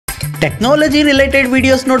Technology related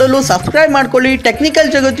videos ನೋಡಲು subscribe ಮಾಡ್ಕೊಳ್ಳಿ technical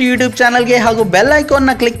ಜಗತ್ತು ಯೂಟ್ಯೂಬ್ ಚಾನಲ್ಗೆ ಹಾಗೂ ಬೆಲ್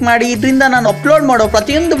ಐಕಾನ್ನ ಕ್ಲಿಕ್ ಮಾಡಿ. ಇದರಿಂದ ನಾನು ಅಪ್ಲೋಡ್ ಮಾಡೋ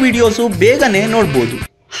ಪ್ರತಿಯೊಂದು ವಿಡಿಯೋಸು ಬೇಗನೆ ನೋಡ್ಬೋದು.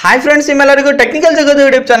 ಹಾಯ್ ಫ್ರೆಂಡ್ಸ್, ನಿಮ್ಮೆಲ್ಲರಿಗೂ ಟೆಕ್ನಿಕಲ್ ಜಗತ್ತು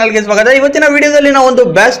ಯೂಟ್ಯೂಬ್ ಚಾನಲ್ಗೆ ಸ್ವಾಗತ. ಇವತ್ತಿನ ವಿಡಿಯೋದಲ್ಲಿ ನಾವು ಒಂದು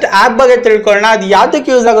ಬೆಸ್ಟ್ ಆ್ಯಪ್ ಬಗ್ಗೆ ತಿಳ್ಕೊಳ್ಳೋಣ. ಅದು ಯಾವ್ದಕ್ಕೆ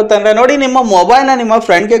ಯೂಸ್ ಆಗುತ್ತೆ ಅಂದರೆ, ನೋಡಿ, ನಿಮ್ಮ ಮೊಬೈಲ್ನ ನಿಮ್ಮ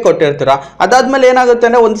ಫ್ರೆಂಡ್ಗೆ ಕೊಟ್ಟಿರ್ತೀರ. ಅದಾದ್ಮೇಲೆ ಏನಾಗುತ್ತೆ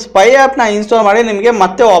ಅಂದರೆ, ಒಂದು ಸ್ಪೈ ಆ್ಯಪ್ನ ಇನ್ಸ್ಟಾಲ್ ಮಾಡಿ ನಿಮಗೆ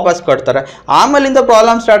ಮತ್ತೆ ವಾಪಸ್ ಕೊಡ್ತಾರೆ. ಆಮೇಲಿಂದ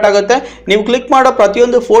ಪ್ರಾಬ್ಲಮ್ ಸ್ಟಾರ್ಟ್ ಆಗುತ್ತೆ. ನೀವು ಕ್ಲಿಕ್ ಮಾಡೋ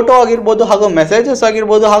ಪ್ರತಿಯೊಂದು ಫೋಟೋ ಆಗಿರ್ಬೋದು, ಹಾಗೂ ಮೆಸೇಜಸ್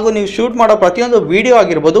ಆಗಿರ್ಬೋದು, ಹಾಗೂ ನೀವು ಶೂಟ್ ಮಾಡೋ ಪ್ರತಿಯೊಂದು ವಿಡಿಯೋ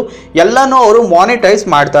ಆಗಿರ್ಬೋದು, ಎಲ್ಲನೂ ಅವರು ಮಾನಿಟೈಸ್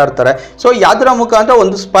ಮಾಡ್ತಾ ಇರ್ತಾರೆ. ಸೊ ಯಾವ್ದರ ಮುಖಾಂತರ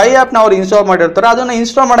ಒಂದು ಸ್ಪೈ ಆ್ಯಪ್ನ ಅವ್ರು ಇನ್ಸ್ಟಾಲ್ ಮಾಡಿರ್ತಾರೆ. ಅದನ್ನು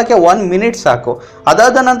ಇನ್ಸ್ಟಾಲ್ ಮಾಡೋಕ್ಕೆ 1 ಮಿನಿಟ್ ಸಾಕು.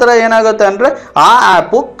 ಅದಾದ ನಂತರ ಏನಾಗುತ್ತೆ ಅಂದರೆ, ಆ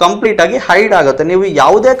ಆ್ಯಪು ಕಂಪ್ಲೀಟ್ ಆಗಿ ಹೈಡ್ ಆಗುತ್ತೆ. ನೀವು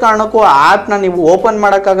ಯಾವುದೇ ಕಾರಣಕ್ಕೂ ಆ ಆ್ಯಪ್ನ ನೀವು ಓಪನ್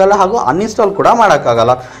ಮಾಡೋಕ್ಕಾಗಲ್ಲ, ಹಾಗೂ ಅನ್ಇನ್ಸ್ಟಾಲ್ ಕೂಡ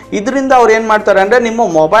ಮಾಡೋಕ್ಕಾಗಲ್ಲ. ಇದರಿಂದ ಅವ್ರು ಏನು ಮಾಡ್ತಾರೆ ಅಂದರೆ, ನಿಮ್ಮ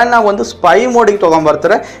ಮೊಬೈಲ್ನ ಒಂದು ಸ್ಪೈ ಮೋಡಿಗೆ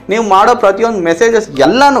ತೊಗೊಂಬರ್ತಾರೆ. ನೀವು ಮಾಡೋ ಪ್ರತಿಯೊಂದು ಮೆಸೇಜಸ್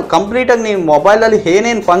ಎಲ್ಲನೂ ಕಂಪ್ಲೀಟಾಗಿ ನೀವು ಮೊಬೈಲಲ್ಲಿ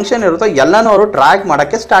ಏನೇನು ಫಂಕ್ಷನ್ ಇರುತ್ತೋ ಎಲ್ಲನೂ ಅವರು ಟ್ರ್ಯಾಕ್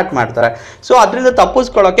ಮಾಡೋಕ್ಕೆ ಸ್ಟಾರ್ಟ್ ಮಾಡ್ತಾರೆ. ಸೊ ಅದರಿಂದ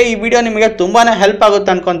ತಪ್ಪಿಸ್ಕೊಳ್ಳೋಕ್ಕೆ ಈ ವಿಡಿಯೋ ನಿಮಗೆ ತುಂಬಾ ಹೆಲ್ಪ್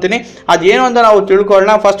ಆಗುತ್ತೆ ಅನ್ಕೊತೀನಿ. ಅದೇನು ಅಂತ ನಾವು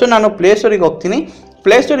ತಿಳ್ಕೊಳ್ಳೋಣ. ಫಸ್ಟು ನಾನು ಪ್ಲೇಸ್ಟೋರಿಗೆ ಹೋಗ್ತೀನಿ.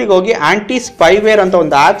 ಪ್ಲೇಸ್ಟೋರಿಗೆ ಹೋಗಿ ಆ್ಯಂಟಿ ಸ್ಪೈವೇರ್ ಅಂತ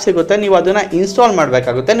ಒಂದು ಆ್ಯಪ್ ಸಿಗುತ್ತೆ. ನೀವು ಅದನ್ನು ಇನ್ಸ್ಟಾಲ್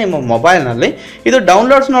ಮಾಡಬೇಕಾಗುತ್ತೆ ನಿಮ್ಮ ಮೊಬೈಲ್ನಲ್ಲಿ. ಇದು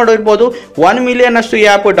ಡೌನ್ಲೋಡ್ಸ್ ನೋಡಿರ್ಬೋದು, 1 ಮಿಲಿಯನ್ ಅಷ್ಟು ಈ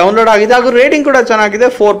ಆ್ಯಪ್ ಡೌನ್ಲೋಡ್ ಆಗಿದೆ. ಹಾಗೂ ರೇಟಿಂಗ್ ಕೂಡ ಚೆನ್ನಾಗಿದೆ,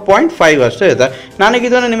 4.5 ಅಷ್ಟು ಇದೆ. ನನಗೆ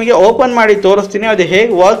ಇದನ್ನು ನಿಮಗೆ ಓಪನ್ ಮಾಡಿ ತೋರಿಸ್ತೀನಿ. ಅದು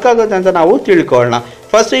ಹೇಗೆ ವರ್ಕ್ ಆಗುತ್ತೆ ಅಂತ ನಾವು ತಿಳ್ಕೊಳ್ಳೋಣ.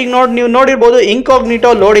 ಫಸ್ಟ್ ಈಗ ನೀವು ನೋಡಿರ್ಬೋದು, ಇನ್ಕಾಗ್ನಿಟೋ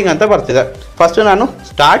ಲೋಡಿಂಗ್ ಅಂತ ಬರ್ತಿದೆ. ಫಸ್ಟು ನಾನು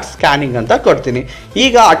ಸ್ಟಾರ್ಟ್ ಸ್ಕ್ಯಾನಿಂಗ್ ಅಂತ ಕೊಡ್ತೀನಿ.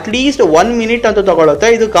 ಈಗ ಅಟ್ಲೀಸ್ಟ್ 1 ಮಿನಿಟ್ ಅಂತ ತಗೊಳುತ್ತೆ.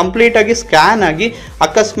 ಇದು ಕಂಪ್ಲೀಟಾಗಿ ಸ್ಕ್ಯಾನ್ ಆಗಿ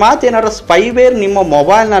ಅಕಸ್ಮಾತ್ ಏನಾದ್ರು ಸ್ಪೈವೇರ್ ನಿಮ್ಮ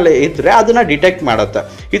ಮೊಬೈಲ್ನಲ್ಲಿ ಇದ್ದರೆ ಅದನ್ನು ಡಿಟೆಕ್ಟ್ ಮಾಡುತ್ತೆ.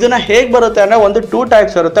 ಇದನ್ನು ಹೇಗೆ ಬರುತ್ತೆ ಅಂದರೆ, ಒಂದು 2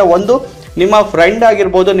 ಟೈಪ್ಸ್ ಇರುತ್ತೆ. ಒಂದು, ನಿಮ್ಮ ಫ್ರೆಂಡ್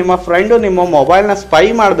ಆಗಿರ್ಬೋದು, ನಿಮ್ಮ ಫ್ರೆಂಡು ನಿಮ್ಮ ಮೊಬೈಲ್ನ ಸ್ಪೈ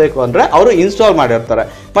ಮಾಡಬೇಕು ಅಂದರೆ ಅವರು ಇನ್ಸ್ಟಾಲ್ ಮಾಡಿರ್ತಾರೆ.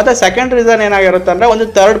 ಮತ್ತು ಸೆಕೆಂಡ್ ರೀಸನ್ ಏನಾಗಿರುತ್ತೆ ಅಂದರೆ, ಒಂದು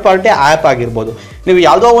ಥರ್ಡ್ ಪಾರ್ಟಿ ಆ್ಯಪ್ ಆಗಿರ್ಬೋದು. ನೀವು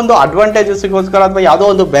ಯಾವುದೋ ಒಂದು ಅಡ್ವಾಂಟೇಜಸ್ಗೋಸ್ಕರ ಅಥವಾ ಯಾವುದೋ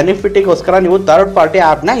ಒಂದು ಬೆನಿಫಿಟಿಗೋಸ್ಕರ ನೀವು ಥರ್ಡ್ ಪಾರ್ಟಿ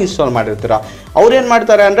ಆ್ಯಪ್ನ ಇನ್ಸ್ಟಾಲ್ ಮಾಡಿರ್ತೀರ. ಅವ್ರು ಏನು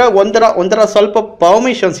ಮಾಡ್ತಾರೆ ಅಂದರೆ, ಒಂಥರ ಸ್ವಲ್ಪ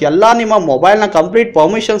ಪರ್ಮಿಷನ್ಸ್, ಎಲ್ಲ ನಿಮ್ಮ ಮೊಬೈಲ್ನ ಕಂಪ್ಲೀಟ್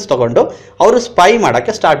ಪರ್ಮಿಷನ್ಸ್ ತೊಗೊಂಡು ಅವರು ಸ್ಪೈ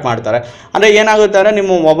ಮಾಡೋಕ್ಕೆ ಸ್ಟಾರ್ಟ್ ಮಾಡ್ತಾರೆ. ಅಂದರೆ ಏನಾಗುತ್ತೆ ಅಂದರೆ,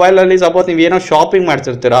 ನಿಮ್ಮ ಮೊಬೈಲಲ್ಲಿ ಸಪೋಸ್ ನೀವು ಏನೋ ಶಾಪಿಂಗ್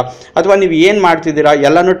ಮಾಡ್ತಿರ್ತೀರಾ ಅಥವಾ ನೀವು ಏನು ಮಾಡ್ತಿದ್ದೀರಾ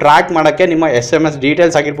ಎಲ್ಲನೂ ಟ್ರ್ಯಾಕ್ ಮಾಡೋಕ್ಕೆ ನಿಮ್ಮ SMS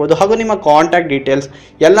ಡೀಟೇಲ್ಸ್ ಆಗಿರ್ಬೋದು, ಹಾಗೂ ನಿಮ್ಮ ಕಾಂಟ್ಯಾಕ್ಟ್ ಡೀಟೇಲ್ಸ್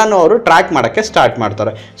ಎಲ್ಲನೂ ಅವರು ಟ್ರ್ಯಾಕ್ ಮಾಡೋಕ್ಕೆ ಸ್ಟಾರ್ಟ್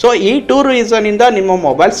ಮಾಡ್ತಾರೆ. ಸೊ ಈ 2 ರೀಸನಿಂದ ನಿಮ್ಮ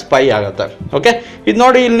ಮೊಬೈಲ್ ಸ್ಪೈ ಆಗುತ್ತೆ. ಓಕೆ, ಇದು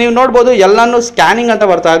ನೋಡಿ, ಇಲ್ಲಿ ನೀವು ನೋಡ್ಬೋದು ಎಲ್ಲನೂ ಸ್ಕ್ಯಾನಿಂಗ್ ಅಂತ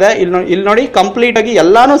ಬರ್ತಾ ಇದೆ. ಇಲ್ಲಿ ನೋಡಿ, ಕಂಪ್ಲೀಟಾಗಿ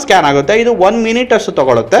ಎಲ್ಲನೂ ಸ್ಕ್ಯಾನ್ ಆಗುತ್ತೆ. ಇದು 1 ಮಿನಿಟ್ ಅಷ್ಟು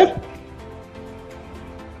ತಗೊಳುತ್ತೆ.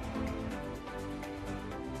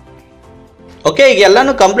 ಓಕೆ, ಈಗ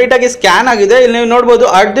ಎಲ್ಲನೂ ಕಂಪ್ಲೀಟ್ ಆಗಿ ಸ್ಕ್ಯಾನ್ ಆಗಿದೆ. ಇಲ್ಲಿ ನೀವು ನೋಡ್ಬೋದು,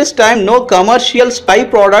 at this time no commercial spy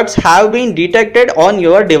products have been detected on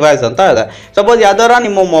your device ಅಂತ ಇದೆ. ಸಪೋಸ್ ಯಾವ್ದಾರ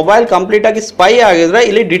ನಿಮ್ಮ ಮೊಬೈಲ್ ಕಂಪ್ಲೀಟ್ ಆಗಿ ಸ್ಪೈ ಆಗಿದ್ರೆ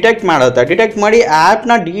ಇಲ್ಲಿ ಡಿಟೆಕ್ಟ್ ಮಾಡುತ್ತೆ. ಡಿಟೆಕ್ಟ್ ಮಾಡಿ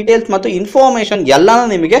ಆ್ಯಪ್ನ ಡೀಟೇಲ್ಸ್ ಮತ್ತು ಇನ್ಫಾರ್ಮೇಷನ್ ಎಲ್ಲನೂ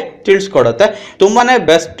ನಿಮಗೆ ತಿಳಿಸ್ಕೊಡುತ್ತೆ. ತುಂಬಾ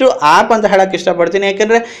ಬೆಸ್ಟ್ ಆ್ಯಪ್ ಅಂತ ಹೇಳಕ್ಕೆ ಇಷ್ಟಪಡ್ತೀನಿ.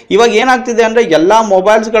 ಯಾಕೆಂದರೆ ಇವಾಗ ಏನಾಗ್ತಿದೆ ಅಂದರೆ, ಎಲ್ಲ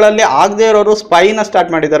ಮೊಬೈಲ್ಸ್ಗಳಲ್ಲಿ ಆಗದೇ ಇರೋರು ಸ್ಪೈನ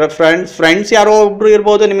ಸ್ಟಾರ್ಟ್ ಮಾಡಿದ್ದಾರೆ. ಫ್ರೆಂಡ್ಸ್ ಯಾರೋ ಒಬ್ರು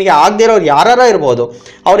ಇರ್ಬೋದು, ನಿಮಗೆ ಆಗದೇ ಇರೋರು ಯಾರು ಇರ್ಬೋದು.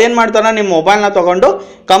 ಅವ್ರು ಏನು ಮಾಡ್ತಾರೆ, ನಿಮ್ಮ ಮೊಬೈಲ್ನ ತೊಗೊಂಡು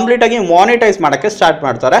ಕಂಪ್ಲೀಟಾಗಿ ಮಾನಿಟೈಸ್ ಮಾಡೋಕ್ಕೆ ಸ್ಟಾರ್ಟ್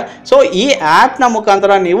ಮಾಡ್ತಾರೆ. ಸೊ ಈ ಆ್ಯಪ್ನ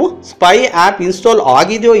ಮುಖಾಂತರ ನೀವು ಸ್ಪೈ ಆ್ಯಪ್ ಇನ್ಸ್ಟಾಲ್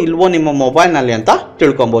ಆಗಿದೆಯೋ ಇಲ್ವೋ ನಿಮ್ಮ ಮೊಬೈಲ್ನಲ್ಲಿ ಅಂತ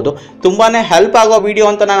ತಿಳ್ಕೊಬೋದು. ತುಂಬಾ ಹೆಲ್ಪ್ ಆಗೋ ವಿಡಿಯೋ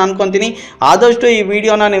ಅಂತ ನಾನು ಅನ್ಕೊತೀನಿ. ಆದಷ್ಟು ಈ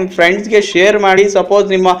ವಿಡಿಯೋನ ನಿಮ್ಮ ಫ್ರೆಂಡ್ಸ್ಗೆ ಶೇರ್ ಮಾಡಿ. ಸಪೋಸ್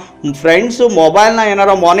ನಿಮ್ಮ ಫ್ರೆಂಡ್ಸು ಮೊಬೈಲ್ನ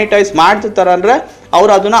ಏನಾರೋ ಮಾನಿಟೈಸ್ ಮಾಡ್ತಿರ್ತಾರೆ ಅಂದರೆ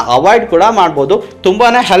ಅವರು ಅದನ್ನು ಅವಾಯ್ಡ್ ಕೂಡ ಮಾಡ್ಬೋದು. ತುಂಬಾ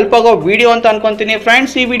ಹೆಲ್ಪ್ ಆಗೋ ವಿಡಿಯೋ ಅಂತ ಅನ್ಕೊತೀನಿ.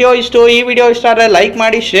 ಫ್ರೆಂಡ್ಸ್, ಈ ವಿಡಿಯೋ ಇಷ್ಟ ಆದರೆ ಲೈಕ್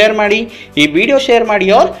ಮಾಡಿ, ಶೇರ್ ಮಾಡಿ. ಈ ವಿಡಿಯೋ ಶೇರ್ ಮಾಡಿ,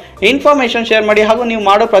 ಇನ್ಫಾರ್ಮೇಷನ್ ಶೇರ್ ಮಾಡಿ. ಹಾಗೂ ನೀವು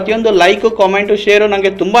ಮಾಡೋ ಪ್ರತಿಯೊಂದು ಲೈಕು, ಕಾಮೆಂಟು, ಶೇರು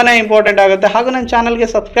ನನಗೆ ತುಂಬಾ ಇಂಪಾರ್ಟೆಂಟ್ ಆಗುತ್ತೆ. ಹಾಗೂ ನನ್ನ ಚಾನಲ್ಗೆ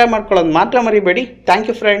ಸಬ್ಸ್ಕ್ರೈಬ್ ಮಾಡ್ಕೊಳ್ಳೋದು ಮಾತ್ರ ಮರಿಬೇಡಿ. Thank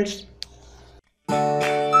you friends.